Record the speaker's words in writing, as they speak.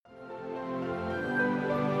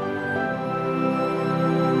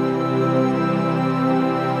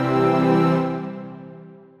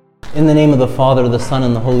In the name of the Father, the Son,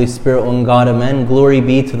 and the Holy Spirit, one God, amen. Glory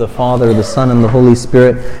be to the Father, the Son, and the Holy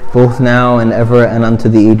Spirit, both now and ever, and unto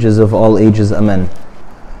the ages of all ages, amen.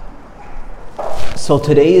 So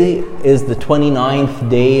today is the 29th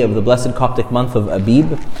day of the blessed Coptic month of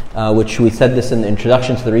Abib, which we said this in the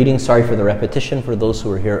introduction to the reading. Sorry for the repetition for those who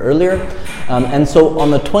were here earlier. And so on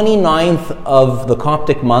the 29th of the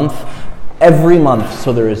Coptic month, every month,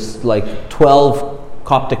 so there is like 12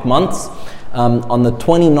 Coptic months, on the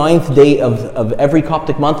 29th day of every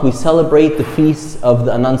Coptic month, we celebrate the feasts of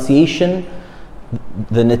the Annunciation,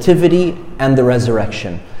 the Nativity, and the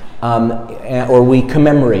Resurrection. Or we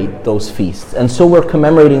commemorate those feasts. And so we're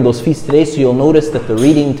commemorating those feasts today, so you'll notice that the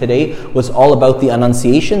reading today was all about the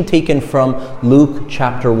Annunciation, taken from Luke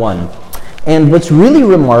chapter 1. And what's really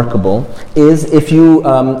remarkable is if you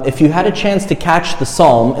had a chance to catch the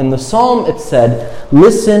psalm, in the psalm it said,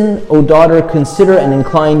 "Listen, O daughter, consider and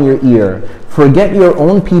incline your ear. Forget your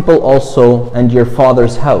own people also and your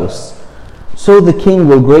father's house. So the king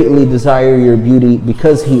will greatly desire your beauty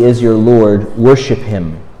because he is your Lord. Worship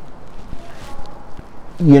him."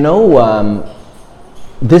 You know,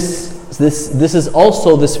 this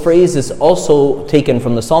phrase is also taken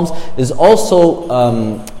from the Psalms, is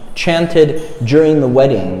also chanted during the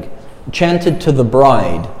wedding, chanted to the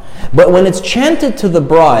bride. But when it's chanted to the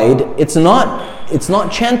bride, it's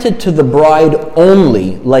not chanted to the bride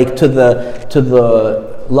only, like to the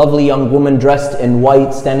lovely young woman dressed in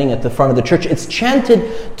white standing at the front of the church. It's chanted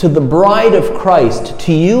to the bride of Christ,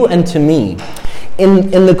 to you and to me.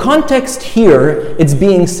 In the context here, it's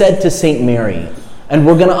being said to Saint Mary. And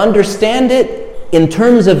we're going to understand it in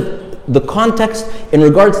terms of the context in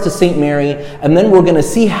regards to Saint Mary, and then we're going to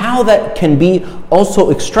see how that can be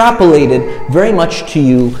also extrapolated very much to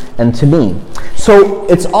you and to me. So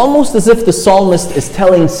it's almost as if the psalmist is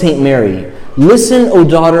telling Saint Mary, "Listen, O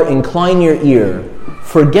daughter, incline your ear.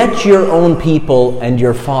 Forget your own people and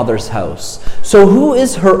your father's house." So who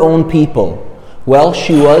is her own people? Well,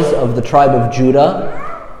 she was of the tribe of Judah.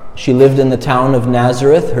 She lived in the town of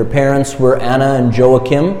Nazareth. Her parents were Anna and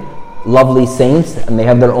Joachim, lovely saints, and they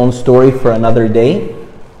have their own story for another day.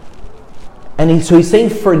 And so he's saying,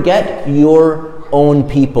 forget your own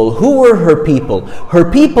people. Who were her people? Her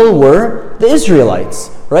people were the Israelites,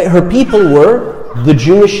 right? Her people were the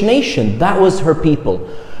Jewish nation. That was her people.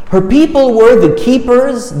 Her people were the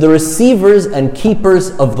keepers, the receivers and keepers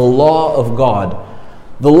of the law of God.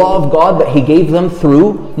 The law of God that he gave them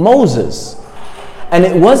through Moses. And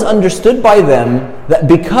it was understood by them that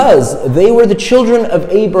because they were the children of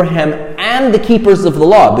Abraham and the keepers of the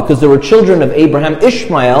law, because they were children of Abraham,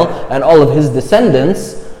 Ishmael and all of his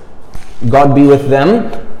descendants, God be with them,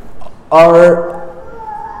 are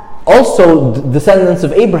also descendants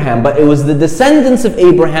of Abraham. But it was the descendants of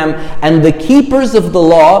Abraham and the keepers of the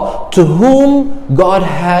law to whom God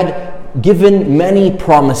had given many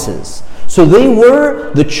promises. So they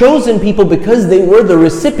were the chosen people because they were the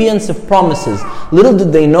recipients of promises. Little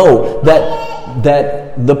did they know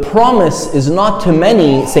that the promise is not to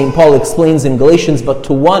many, St. Paul explains in Galatians, but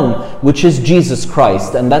to one, which is Jesus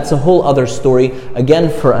Christ. And that's a whole other story, again,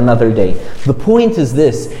 for another day. The point is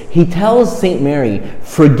this: he tells St. Mary,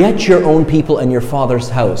 forget your own people and your father's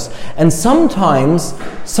house. And sometimes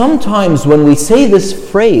when we say this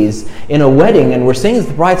phrase in a wedding and we're saying it to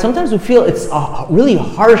the bride, sometimes we feel it's a really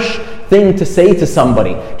harsh thing to say to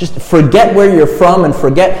somebody. Just forget where you're from and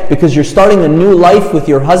forget because you're starting a new life with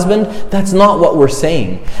your husband. That's not what we're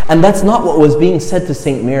saying. And that's not what was being said to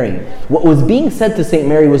St. Mary. What was being said to St.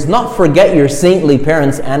 Mary was not forget your saintly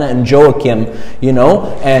parents, Anna and Joachim,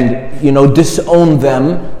 and disown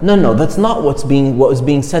them. No, that's not what was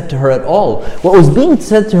being said to her at all. What was being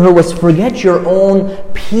said to her was forget your own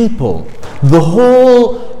people. The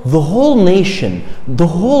whole nation, the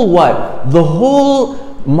whole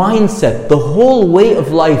mindset, the whole way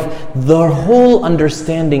of life, the whole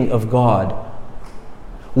understanding of God.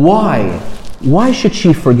 Why? Why should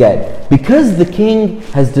she forget? Because the king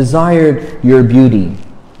has desired your beauty.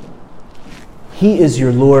 He is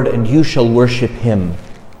your Lord and you shall worship him.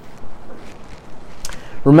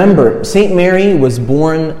 Remember, Saint Mary was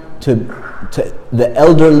born to the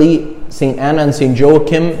elderly, Saint Anna and Saint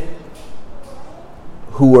Joachim,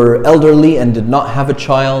 who were elderly and did not have a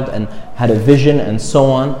child and had a vision and so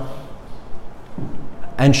on.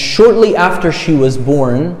 And shortly after she was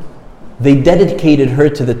born, they dedicated her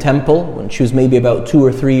to the temple when she was maybe about 2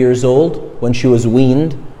 or 3 years old, when she was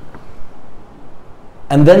weaned.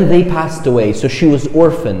 And then they passed away. So she was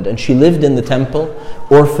orphaned and she lived in the temple,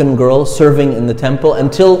 orphan girl serving in the temple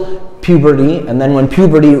until puberty. And then when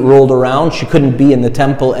puberty rolled around, she couldn't be in the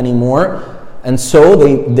temple anymore. And so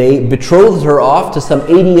they betrothed her off to some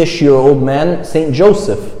 80-ish-year-old man, Saint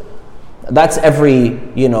Joseph. That's every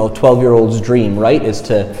 12-year-old's dream, right? Is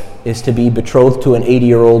to be betrothed to an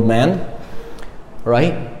 80-year-old man,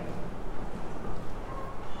 right?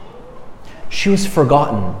 She was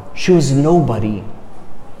forgotten. She was nobody.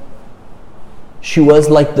 She was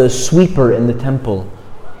like the sweeper in the temple.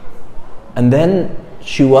 And then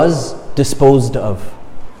she was disposed of.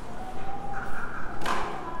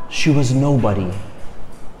 She was nobody.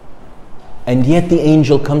 And yet the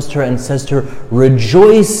angel comes to her and says to her,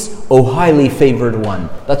 "Rejoice, O highly favored one."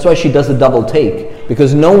 That's why she does a double take.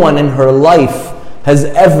 Because no one in her life has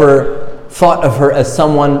ever thought of her as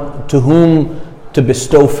someone to whom to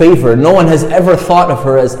bestow favor. No one has ever thought of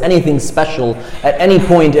her as anything special at any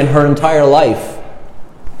point in her entire life.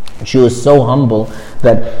 She was so humble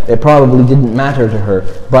that it probably didn't matter to her.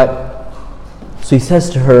 But so he says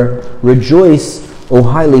to her, "Rejoice, O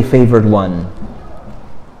highly favored one."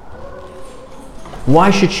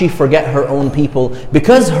 Why should she forget her own people?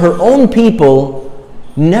 Because her own people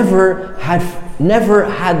never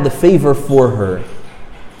had the favor for her,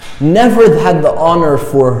 never had the honor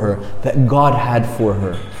for her that God had for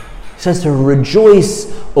her. He says to her, "Rejoice,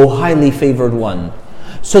 O highly favored one."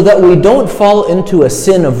 So that we don't fall into a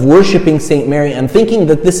sin of worshiping Saint Mary and thinking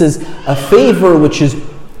that this is a favor which is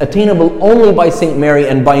attainable only by Saint Mary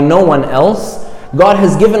and by no one else. God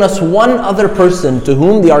has given us one other person to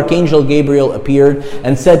whom the Archangel Gabriel appeared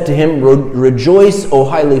and said to him, "Rejoice, O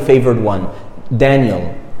highly favored one."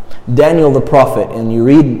 Daniel the prophet. And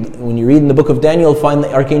when you read in the book of Daniel, you'll find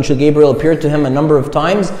the Archangel Gabriel appeared to him a number of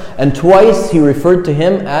times, and twice he referred to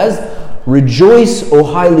him as, "Rejoice, O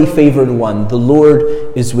highly favored one, the Lord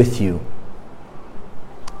is with you."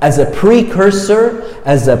 As a precursor,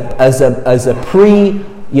 as a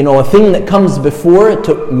thing that comes before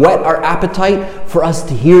to whet our appetite for us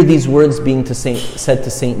to hear these words being said to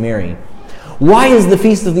Saint Mary. Why is the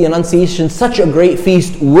Feast of the Annunciation such a great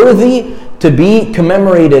feast, worthy to be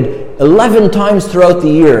commemorated 11 times throughout the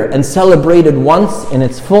year and celebrated once in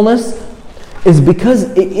its fullness? Is because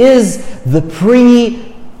it is the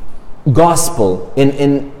pre-gospel.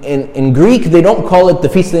 In Greek, they don't call it the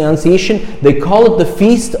Feast of the Annunciation, they call it the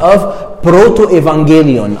Feast of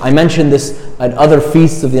Proto-Evangelion. I mentioned this at other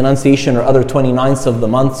feasts of the Annunciation or other 29ths of the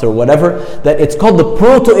months or whatever, that it's called the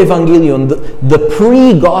Proto-Evangelion, the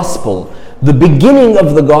pre-gospel, the beginning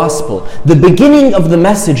of the gospel, the beginning of the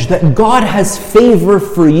message that God has favor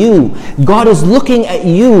for you. God is looking at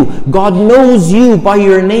you. God knows you by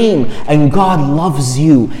your name, and God loves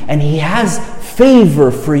you, and He has favor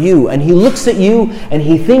for you, and He looks at you and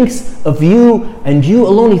He thinks of you and you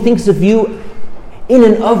alone. He thinks of you in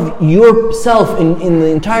and of yourself, in the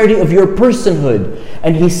entirety of your personhood,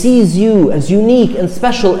 and He sees you as unique and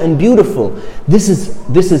special and beautiful. This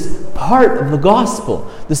is part of the gospel.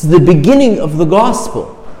 This is the beginning of the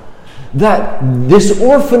gospel. That this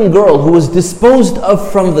orphan girl who was disposed of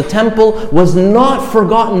from the temple was not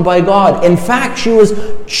forgotten by God. In fact, she was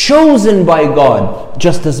chosen by God,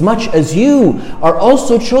 just as much as you are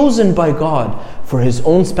also chosen by God for His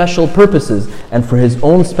own special purposes and for His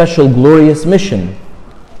own special glorious mission.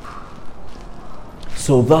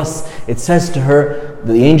 So thus, it says to her,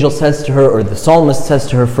 the angel says to her, or the psalmist says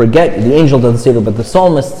to her, the angel doesn't say it, but the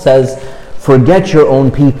psalmist says, "Forget your own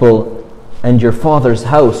people and your father's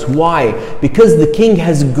house." Why? Because the king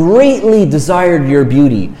has greatly desired your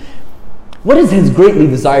beauty. What is "has greatly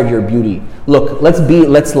desired your beauty"? Look, let's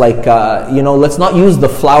not use the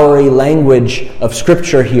flowery language of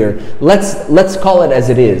Scripture here. Let's call it as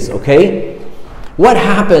it is, okay? What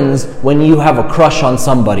happens when you have a crush on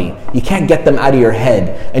somebody? You can't get them out of your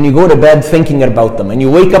head, and you go to bed thinking about them, and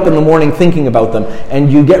you wake up in the morning thinking about them,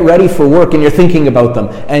 and you get ready for work and you're thinking about them,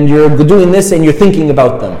 and you're doing this and you're thinking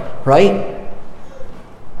about them, right?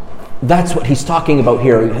 That's what he's talking about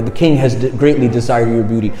here. The king has greatly desired your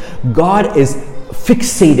beauty. God is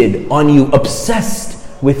fixated on you, obsessed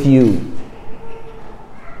with you.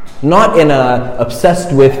 Not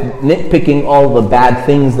obsessed with nitpicking all the bad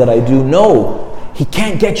things that I do. No, He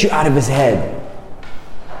can't get you out of His head.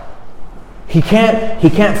 He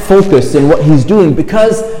can't focus in what He's doing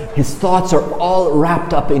because His thoughts are all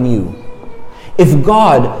wrapped up in you. If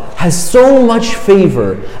God has so much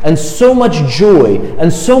favor and so much joy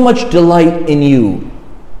and so much delight in you,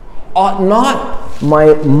 ought not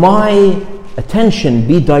my attention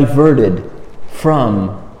be diverted from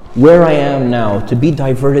where I am now to be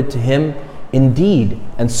diverted to Him? Indeed.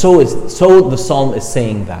 And so the psalm is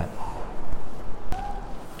saying that.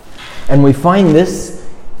 And we find this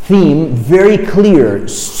theme very clear,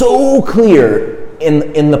 so clear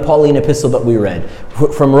in the Pauline epistle that we read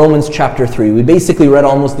from Romans chapter 3. We basically read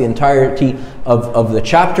almost the entirety of the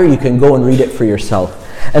chapter. You can go and read it for yourself.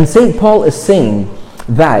 And St. Paul is saying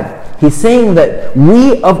that He's saying that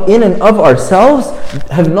we in and of ourselves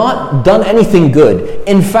have not done anything good.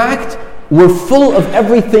 In fact, we're full of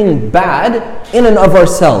everything bad in and of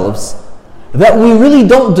ourselves, that we really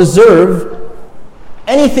don't deserve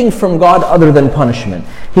anything from God other than punishment.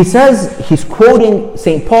 He says,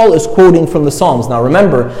 St. Paul is quoting from the Psalms. Now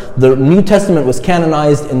remember, the New Testament was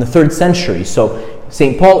canonized in the 3rd century, so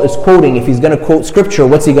St. Paul is quoting, if he's going to quote Scripture,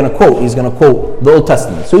 what's he going to quote? He's going to quote the Old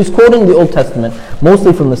Testament. So he's quoting the Old Testament,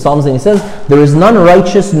 mostly from the Psalms, and he says, "There is none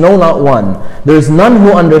righteous, no, not one. There is none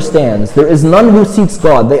who understands. There is none who seeks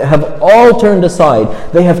God. They have all turned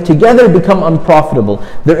aside. They have together become unprofitable.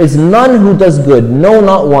 There is none who does good, no,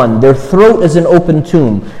 not one. Their throat is an open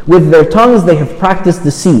tomb. With their tongues they have practiced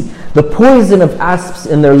deceit. The poison of asps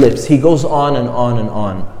in their lips." He goes on and on and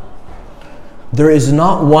on. There is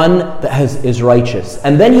not one that is righteous.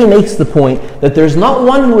 And then he makes the point that there's not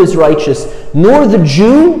one who is righteous, nor the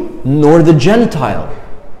Jew, nor the Gentile.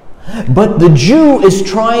 But the Jew is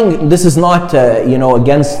trying, this is not,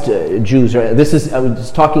 against Jews. Right? I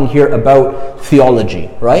was talking here about theology,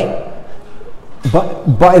 right?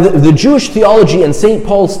 But by the Jewish theology in St.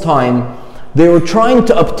 Paul's time, they were trying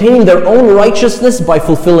to obtain their own righteousness by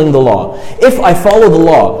fulfilling the law. If I follow the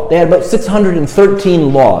law, they had about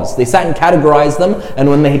 613 laws. They sat and categorized them, and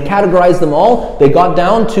when they had categorized them all, they got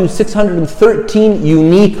down to 613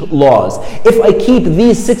 unique laws. If I keep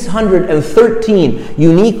these 613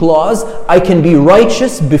 unique laws, I can be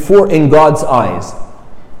righteous in God's eyes.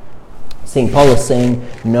 St. Paul is saying,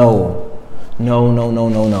 no.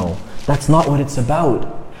 That's not what it's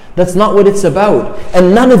about. That's not what it's about.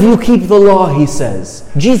 And none of you keep the law, he says.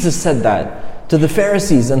 Jesus said that to the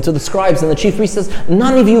Pharisees and to the scribes and the chief priests. Says,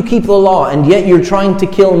 none of you keep the law, and yet you're trying to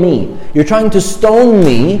kill me. You're trying to stone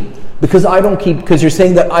me because you're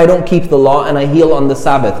saying that I don't keep the law and I heal on the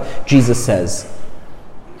Sabbath, Jesus says.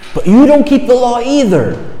 But you don't keep the law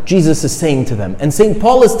either, Jesus is saying to them. And St.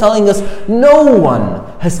 Paul is telling us no one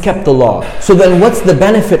has kept the law. So then what's the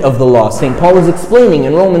benefit of the law? St. Paul is explaining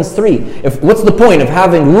in Romans 3. What's the point of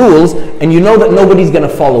having rules and you know that nobody's going to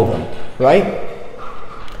follow them, right?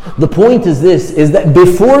 The point is this, is that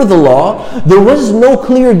before the law, there was no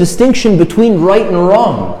clear distinction between right and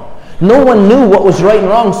wrong. No one knew what was right and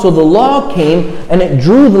wrong, so the law came and it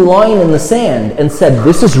drew the line in the sand and said,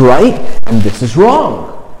 this is right and this is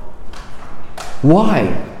wrong.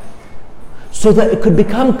 Why? So that it could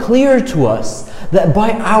become clear to us that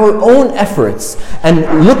by our own efforts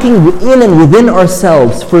and looking within and within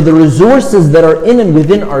ourselves for the resources that are in and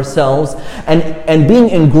within ourselves and being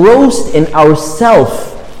engrossed in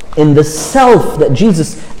ourself, in the self that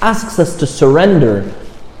Jesus asks us to surrender,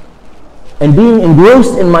 and being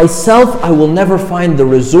engrossed in myself, I will never find the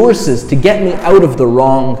resources to get me out of the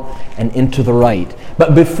wrong and into the right.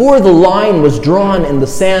 But before the line was drawn in the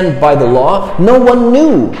sand by the law, no one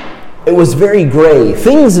knew. It was very gray.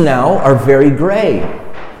 Things now are very gray.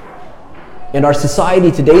 In our society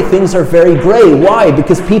today, things are very gray. Why?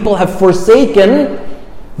 Because people have forsaken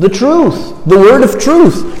the truth. The word of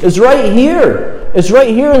truth is right here. It's right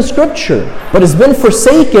here in Scripture. But it's been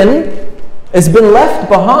forsaken. It's been left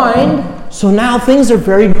behind. So now things are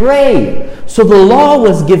very gray. So the law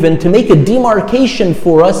was given to make a demarcation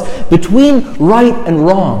for us between right and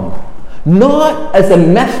wrong. Not as a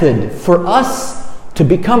method for us to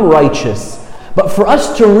become righteous, but for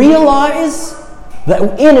us to realize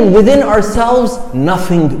that in and within ourselves,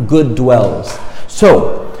 nothing good dwells.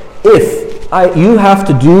 So, if you have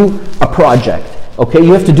to do a project, okay,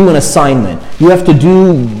 you have to do an assignment, you have to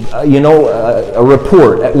do, a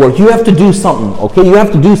report at work, you have to do something, okay, you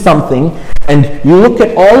have to do something, and you look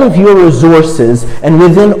at all of your resources, and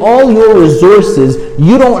within all your resources,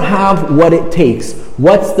 you don't have what it takes.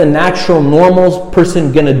 What's the natural, normal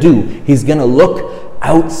person going to do? He's going to look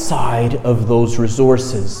outside of those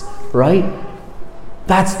resources, right?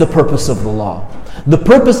 That's the purpose of the law. The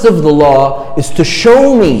purpose of the law is to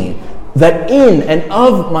show me that in and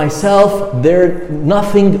of myself there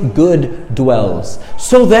nothing good dwells.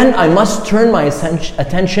 So then I must turn my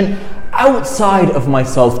attention outside of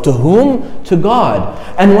myself. To whom? To God.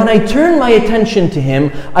 And when I turn my attention to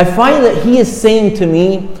Him, I find that He is saying to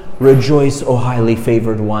me, "Rejoice, O highly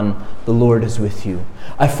favored one, the Lord is with you."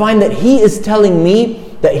 I find that He is telling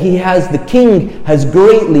me that the King has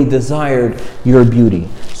greatly desired your beauty.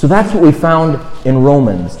 So that's what we found in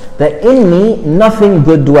Romans, that in me nothing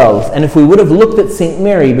good dwells. And if we would have looked at St.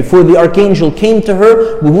 Mary before the archangel came to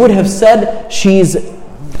her, we would have said she's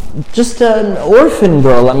just an orphan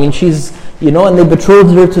girl. I mean, she's and they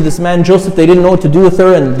betrothed her to this man Joseph. They didn't know what to do with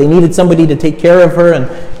her, and they needed somebody to take care of her and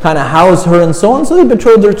kind of house her and so on. So they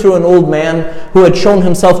betrothed her to an old man who had shown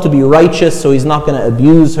himself to be righteous, so he's not going to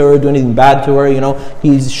abuse her, do anything bad to her.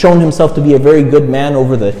 He's shown himself to be a very good man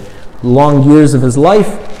over the long years of his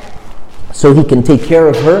life, so he can take care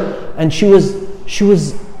of her. And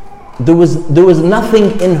there was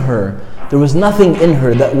nothing in her. There was nothing in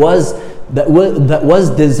her that was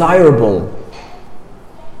desirable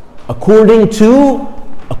according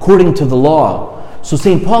to the law. So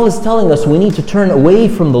St. Paul is telling us we need to turn away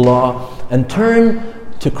from the law and turn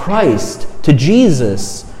to Christ, to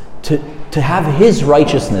Jesus, to have His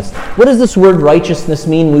righteousness. What does this word righteousness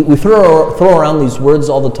mean? We throw around these words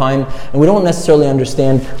all the time, and we don't necessarily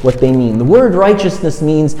understand what they mean. The word righteousness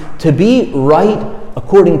means to be right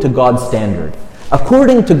according to God's standard.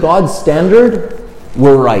 According to God's standard,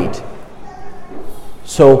 we're right.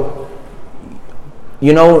 So,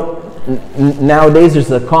 nowadays there's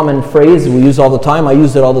a common phrase we use all the time. I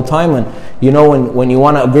use it all the time. When you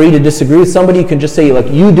want to agree to disagree with somebody, you can just say, like,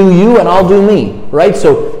 you do you and I'll do me, right?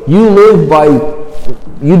 So you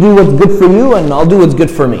do what's good for you and I'll do what's good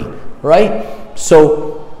for me, right?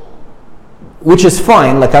 So, which is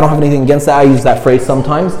fine. Like, I don't have anything against that. I use that phrase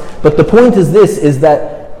sometimes. But the point is this, is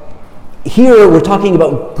that here we're talking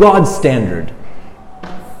about God's standard.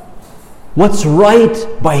 What's right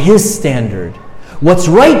by His standard. What's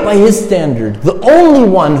right by His standard, the only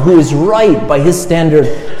one who is right by His standard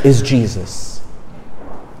is Jesus.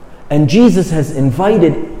 And Jesus has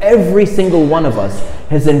invited every single one of us,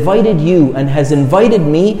 has invited you and has invited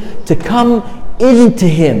me to come into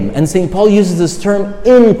Him. And St. Paul uses this term,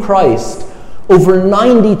 in Christ, over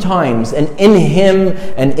 90 times, and in Him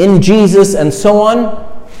and in Jesus and so on,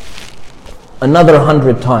 another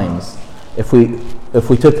 100 times, if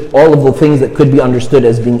we took all of the things that could be understood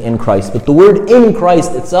as being in Christ. But the word in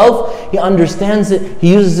Christ itself, he understands it,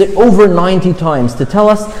 he uses it over 90 times to tell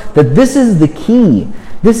us that this is the key.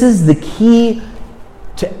 This is the key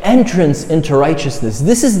to entrance into righteousness.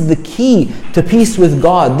 This is the key to peace with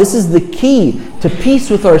God. This is the key to peace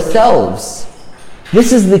with ourselves.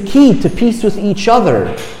 This is the key to peace with each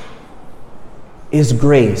other. Is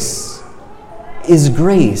grace. Is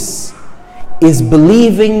grace. Is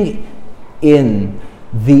believing in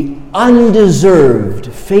the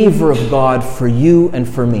undeserved favor of God for you and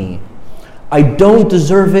for me. I don't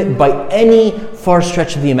deserve it by any far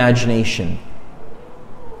stretch of the imagination.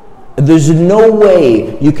 There's no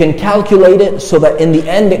way you can calculate it so that in the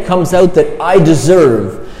end it comes out that I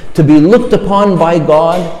deserve to be looked upon by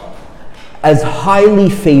God as highly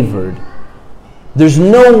favored. There's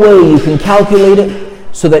no way you can calculate it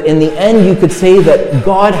so that in the end you could say that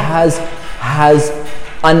God has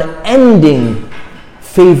unending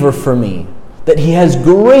favor for me, that He has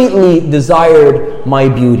greatly desired my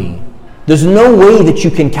beauty. There's no way that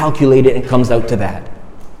you can calculate it and it comes out to that.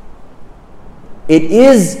 It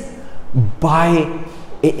is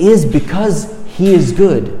because He is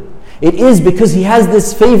good. It is because He has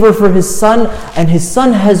this favor for His Son, and His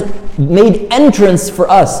Son has made entrance for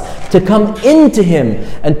us to come into Him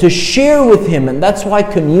and to share with Him. And that's why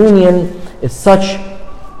communion is such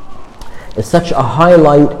a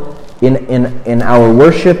highlight in our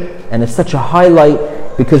worship, and it's such a highlight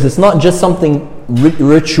because it's not just something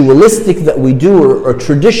ritualistic that we do or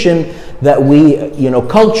tradition that we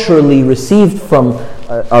culturally received from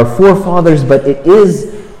our forefathers, but it is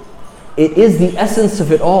the essence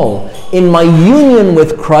of it all. In my union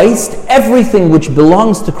with Christ, everything which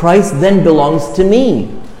belongs to Christ then belongs to me,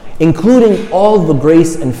 including all the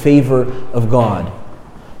grace and favor of God.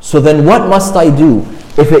 So then what must I do?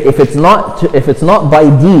 If it's not by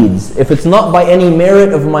deeds, if it's not by any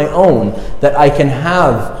merit of my own that I can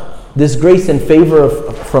have this grace and favor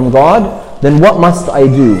from God, then what must I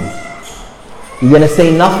do? You're going to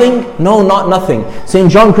say nothing? No, not nothing.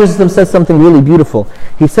 St. John Chrysostom says something really beautiful.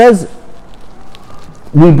 He says,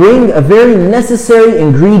 we bring a very necessary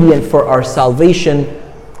ingredient for our salvation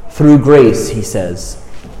through grace, he says.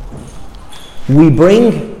 We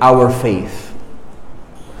bring our faith.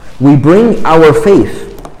 We bring our faith.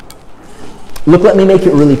 Look, let me make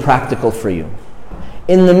it really practical for you.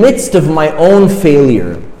 In the midst of my own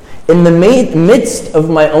failure, in the midst of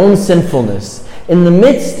my own sinfulness, in the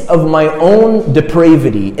midst of my own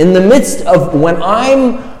depravity, in the midst of when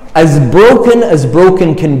I'm as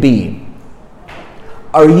broken can be,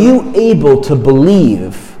 are you able to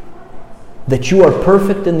believe that you are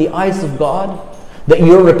perfect in the eyes of God? That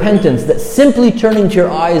your repentance, that simply turning to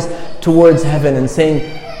your eyes towards heaven and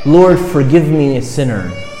saying, Lord, forgive me, a sinner.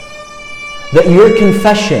 That your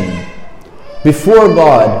confession before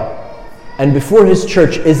God and before His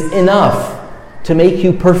church is enough to make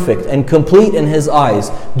you perfect and complete in His eyes.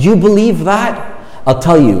 Do you believe that? I'll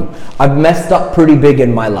tell you, I've messed up pretty big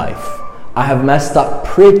in my life. I have messed up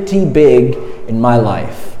pretty big in my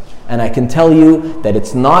life. And I can tell you that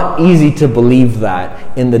it's not easy to believe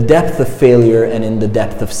that in the depth of failure and in the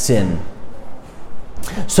depth of sin.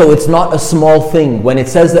 So it's not a small thing. When it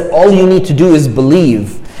says that all you need to do is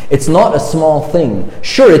believe, it's not a small thing.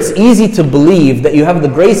 Sure, it's easy to believe that you have the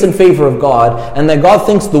grace and favor of God and that God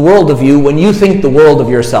thinks the world of you when you think the world of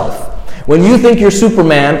yourself. When you think you're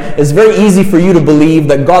Superman, it's very easy for you to believe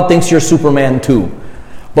that God thinks you're Superman too.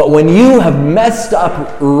 But when you have messed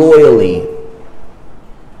up royally,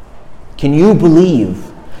 can you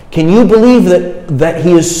believe? Can you believe that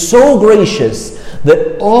He is so gracious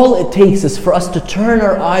that all it takes is for us to turn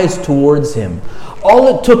our eyes towards Him?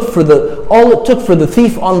 All it took for the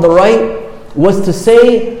thief on the right was to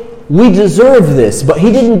say, we deserve this, but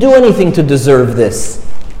he didn't do anything to deserve this.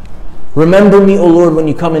 Remember me, O Lord, when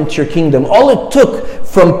you come into your kingdom. All it took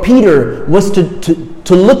from Peter was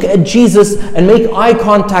to look at Jesus and make eye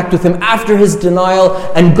contact with Him after his denial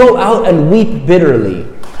and go out and weep bitterly.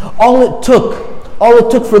 All it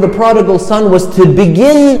took for the prodigal son was to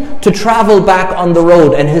begin to travel back on the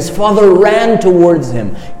road, and his father ran towards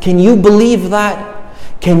him. Can you believe that?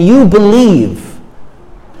 Can you believe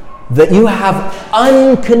that you have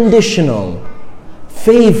unconditional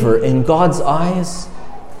favor in God's eyes?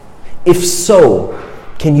 If so,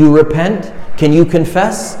 can you repent? Can you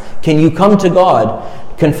confess? Can you come to God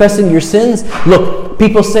confessing your sins? Look,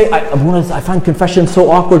 people say, I find confession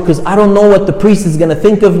so awkward because I don't know what the priest is going to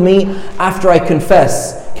think of me after I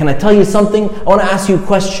confess. Can I tell you something? I want to ask you a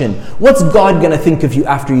question. What's God going to think of you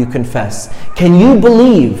after you confess? Can you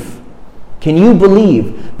believe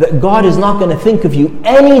that God is not going to think of you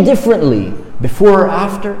any differently before or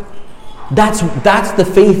after? That's the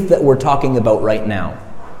faith that we're talking about right now.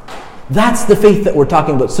 That's the faith that we're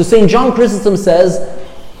talking about. So St. John Chrysostom says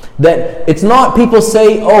that it's not people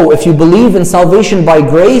say, oh, if you believe in salvation by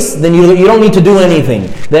grace, then you don't need to do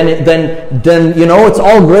anything. Then it's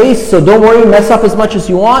all grace, so don't worry, mess up as much as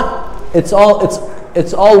you want. It's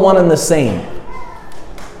all one and the same.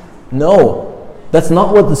 No. That's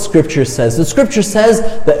not what the Scripture says. The Scripture says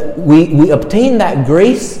that we obtain that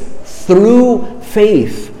grace through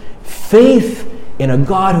faith. Faith in a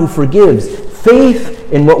God who forgives.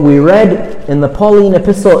 Faith in what we read in the Pauline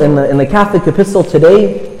epistle, in the Catholic epistle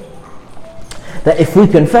today, that if we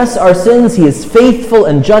confess our sins, He is faithful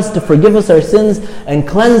and just to forgive us our sins and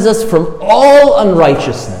cleanse us from all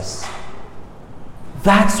unrighteousness.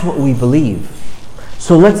 That's what we believe.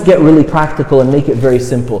 So let's get really practical and make it very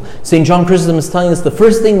simple. St. John Chrysostom is telling us the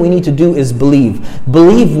first thing we need to do is believe.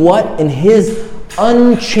 Believe what? In His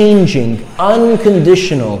unchanging,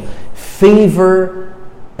 unconditional favor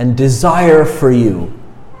and desire for you.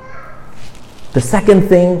 The second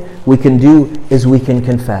thing we can do is we can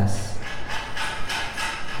confess,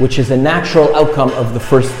 which is a natural outcome of the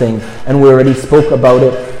first thing, and we already spoke about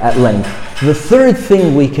it at length. The third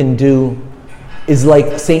thing we can do is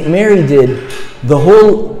like St. Mary did. The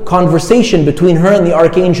whole conversation between her and the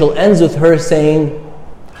archangel ends with her saying,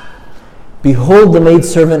 "Behold the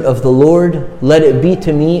maidservant of the Lord, let it be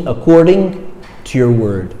to me according to your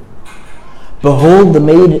word." Behold the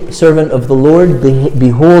maidservant of the Lord,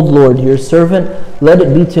 behold, Lord, your servant, let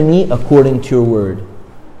it be to me according to your word.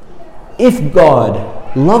 If God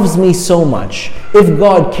loves me so much, if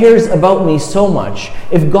God cares about me so much,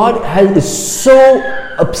 if God is so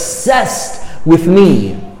obsessed with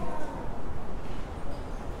me,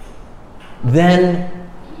 then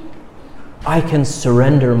I can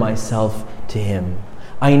surrender myself to Him.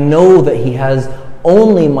 I know that He has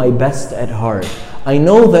only my best at heart. I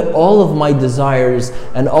know that all of my desires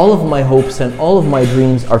and all of my hopes and all of my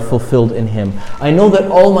dreams are fulfilled in Him. I know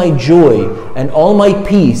that all my joy and all my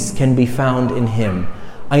peace can be found in Him.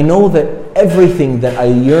 I know that everything that I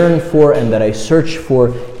yearn for and that I search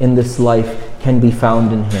for in this life can be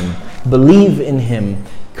found in Him. Believe in Him.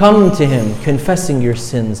 Come to Him, confessing your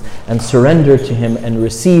sins, and surrender to Him and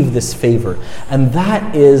receive this favor. And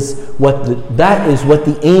that is what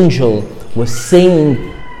the angel was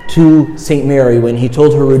saying to St. Mary when he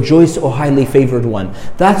told her, "Rejoice, O highly favored one."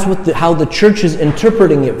 That's how the church is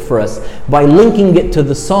interpreting it for us, by linking it to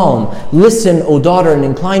the psalm. Listen, O daughter, and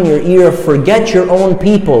incline your ear. Forget your own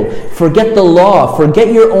people. Forget the law.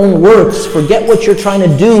 Forget your own works. Forget what you're trying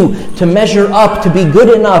to do to measure up, to be good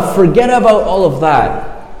enough. Forget about all of that.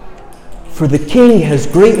 For the King has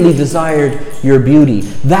greatly desired your beauty.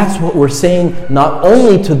 That's what we're saying, not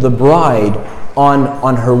only to the bride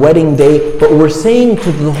on her wedding day, but we're saying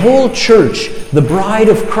to the whole church, the bride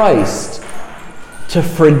of Christ, to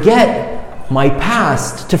forget my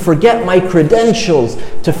past, to forget my credentials,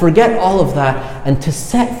 to forget all of that, and to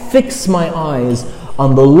fix my eyes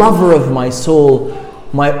on the lover of my soul,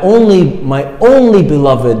 my only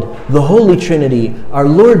beloved, the Holy Trinity, our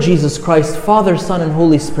Lord Jesus Christ, Father, Son, and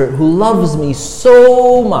Holy Spirit, who loves me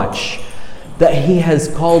so much that He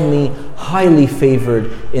has called me highly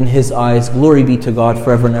favored in His eyes. Glory be to God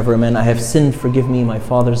forever and ever. Amen. I have sinned. Forgive me, my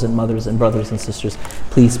fathers and mothers and brothers and sisters.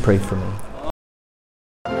 Please pray for me.